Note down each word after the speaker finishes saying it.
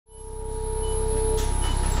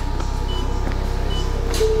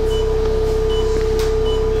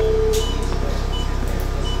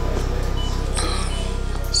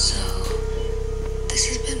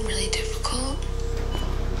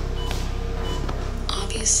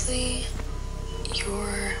Obviously,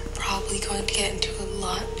 you're probably going to get into a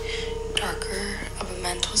lot darker of a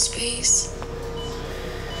mental space.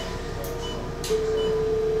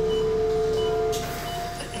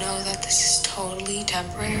 But know that this is totally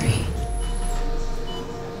temporary.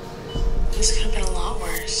 This could have been a lot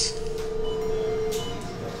worse.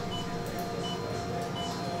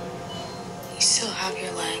 You still have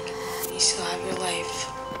your leg. You still have your life.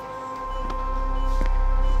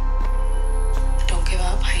 Don't give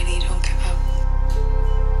up, Heidi. Don't give up.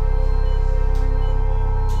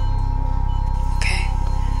 Okay?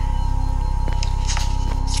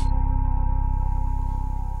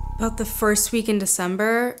 About the first week in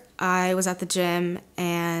December, I was at the gym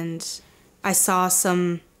and I saw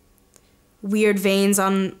some weird veins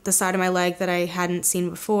on the side of my leg that I hadn't seen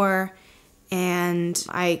before, and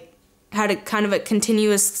I had a kind of a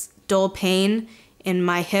continuous dull pain in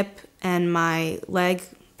my hip and my leg,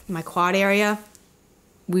 my quad area.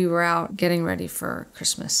 We were out getting ready for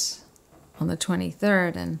Christmas on the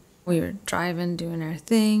 23rd, and we were driving, doing our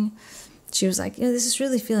thing. She was like, this is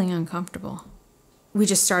really feeling uncomfortable. We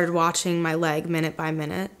just started watching my leg minute by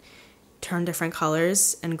minute turn different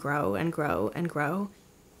colors and grow and grow and grow.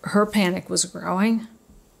 Her panic was growing.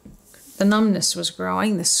 The numbness was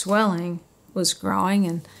growing. The swelling was growing.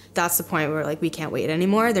 And that's the point where we can't wait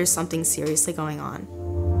anymore. There's something seriously going on.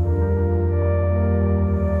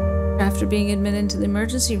 After being admitted into the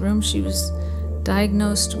emergency room, she was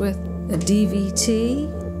diagnosed with a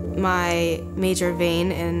DVT. My major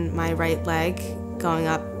vein in my right leg going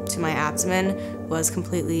up to my abdomen was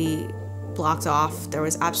completely blocked off. There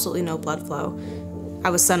was absolutely no blood flow. I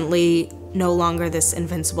was suddenly no longer this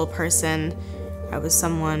invincible person. I was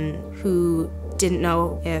someone who didn't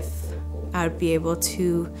know if I would be able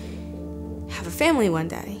to have a family one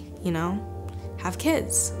day, have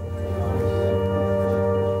kids.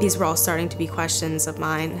 These were all starting to be questions of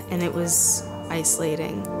mine, and it was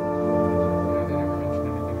isolating.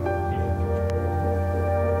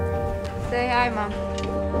 Say hi, Mom.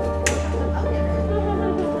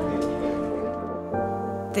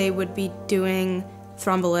 They would be doing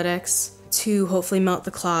thrombolytics to hopefully melt the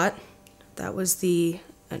clot. That was the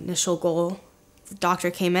initial goal. The doctor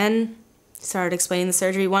came in, started explaining the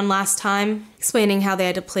surgery one last time, explaining how they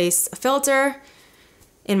had to place a filter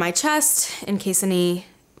in my chest in case any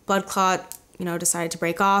blood clot, decided to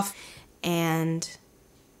break off. And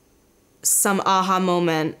some aha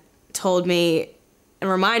moment told me and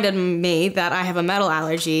reminded me that I have a metal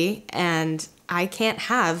allergy and I can't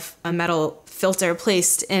have a metal filter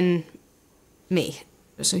placed in me.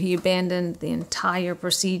 So he abandoned the entire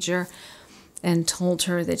procedure and told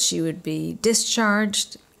her that she would be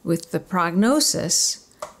discharged with the prognosis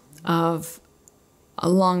of a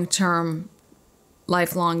long-term,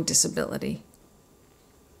 lifelong disability.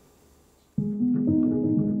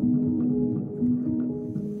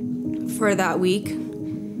 For that week,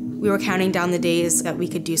 we were counting down the days that we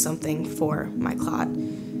could do something for my clot.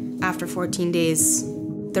 After 14 days,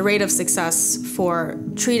 the rate of success for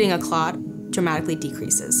treating a clot dramatically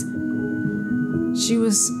decreases. She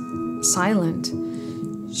was silent.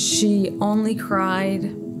 She only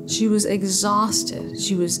cried. She was exhausted.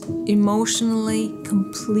 She was emotionally,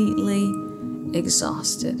 completely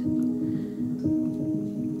exhausted.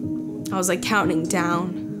 I was counting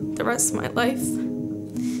down the rest of my life.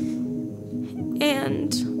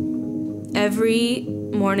 And every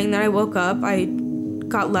morning that I woke up, I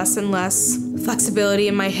got less and less flexibility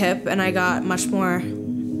in my hip, and I got much more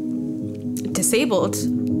disabled.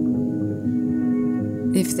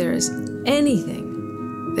 If there is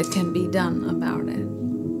anything that can be done about it,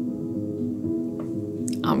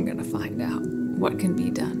 I'm gonna find out what can be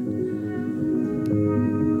done.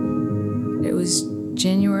 It was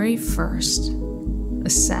January 1st, a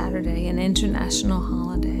Saturday, an international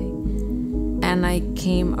holiday, and I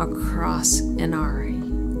came across an RE.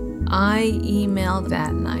 I emailed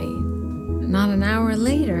that night. Not an hour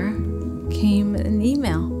later came an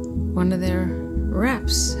email. One of their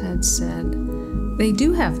reps had said, they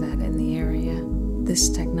do have that in the area, this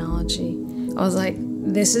technology. I was like,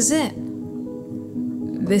 this is it.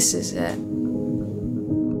 This is it.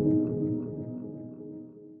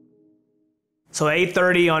 So at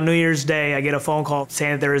 8:30 on New Year's Day, I get a phone call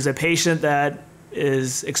saying that there is a patient that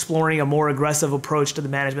is exploring a more aggressive approach to the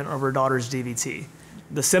management of her daughter's DVT.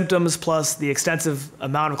 The symptoms plus the extensive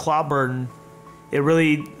amount of clot burden, it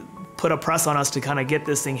really put a press on us to kind of get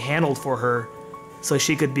this thing handled for her so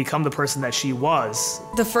she could become the person that she was.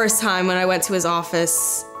 The first time when I went to his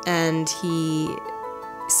office and he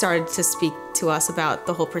started to speak to us about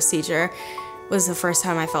the whole procedure was the first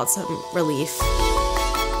time I felt some relief.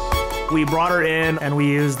 We brought her in and we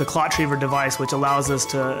used the clot retriever device, which allows us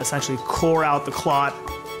to essentially core out the clot,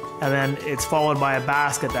 and then it's followed by a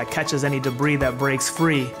basket that catches any debris that breaks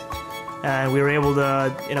free. And we were able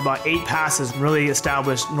to, in about 8 passes, really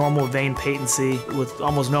establish normal vein patency with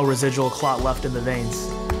almost no residual clot left in the veins.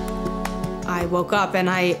 I woke up and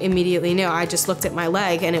I immediately knew. I just looked at my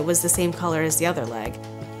leg and it was the same color as the other leg.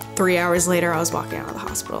 3 hours later, I was walking out of the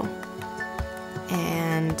hospital.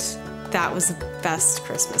 And that was the best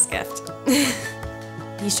Christmas gift.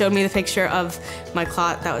 He showed me the picture of my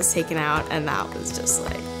clot that was taken out, and that was just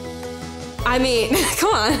like, I mean,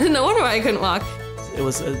 come on, no wonder why I couldn't walk. It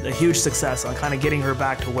was a huge success on kind of getting her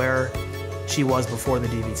back to where she was before the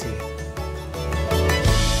DVT.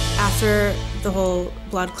 After the whole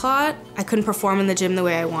blood clot, I couldn't perform in the gym the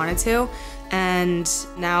way I wanted to, and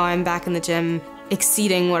now I'm back in the gym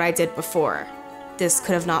exceeding what I did before. This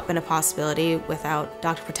could have not been a possibility without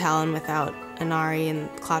Dr. Patel and without Inari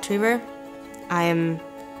and Clot Retriever. I am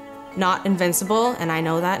not invincible, and I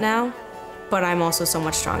know that now, but I'm also so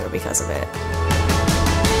much stronger because of it.